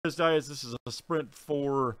guys, this is a sprint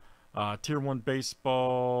for Tier 1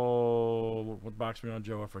 baseball. What box are we on,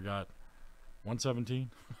 Joe? I forgot. 117?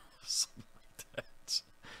 Something like that.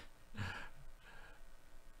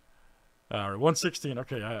 All right, 116.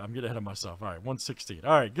 Okay, I'm getting ahead of myself. All right, 116. All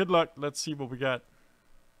right, good luck. Let's see what we got.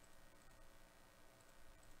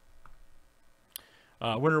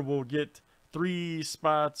 Winner will get 3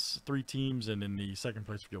 spots, 3 teams, and in the second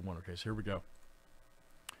place we get 1. Okay, so here we go.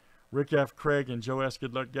 Rick F., Craig, and Joe S.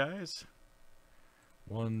 Good luck, guys.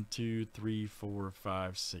 1, 2, 3, 4,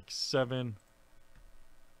 5, 6, 7.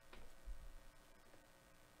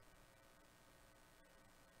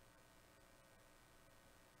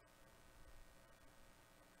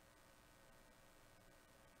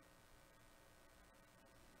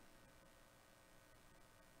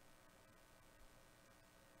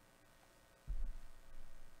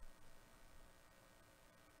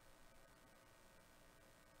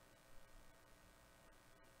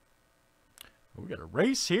 We got a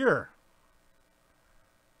race here.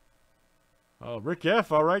 Oh, Rick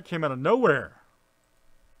F., all right, came out of nowhere.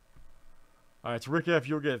 All right, it's Rick F.,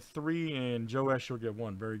 you'll get 3, and Joe S., you'll get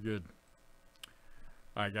 1. Very good.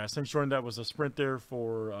 All right, guys, thanks for joining. That was a sprint there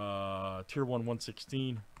for Tier 1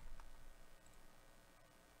 116.